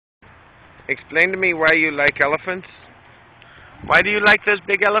explain to me why you like elephants. Why do you like those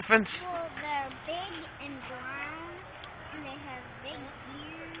big elephants? Well, they're big and brown, and they have big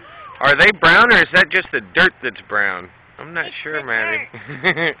ears. Are they brown, or is that just the dirt that's brown? I'm not It's sure, the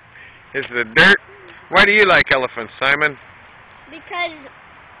Maddie. Is the dirt? Why do you like elephants, Simon? Because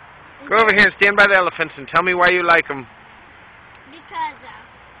Go over here and stand by the elephants and tell me why you like them. Because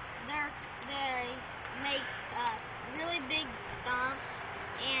they make really big stomps,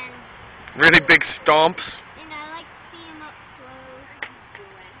 and Really big stomps. and I like to see them up close.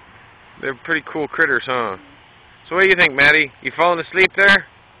 They're pretty cool critters, huh? So what do you think, Maddie? You falling asleep there?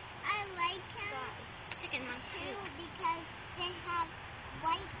 I like them too because they have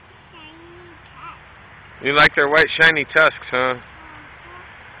white shiny tusks. You like their white shiny tusks, huh?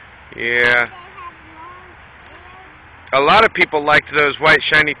 They Yeah. have long ears. A lot of people liked those white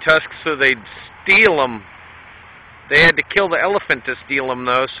shiny tusks, so they'd steal them. They had to kill the elephant to steal them,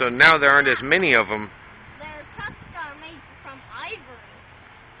 though, so now there aren't as many of them. Their tusks are made from ivory.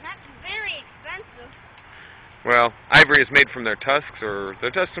 That's very expensive. Well, ivory is made from their tusks, or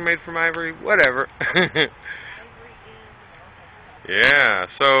their tusks are made from ivory, whatever. Yeah,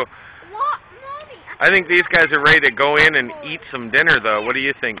 so What, Mommy? I think these guys are ready to go in and eat some dinner, though. What do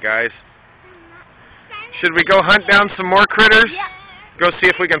you think, guys? Should we go hunt down some more critters? Yeah. Go see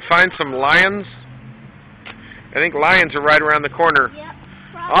if we can find some lions? I think lions are right around the corner. Yep.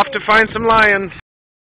 Off to find some lions.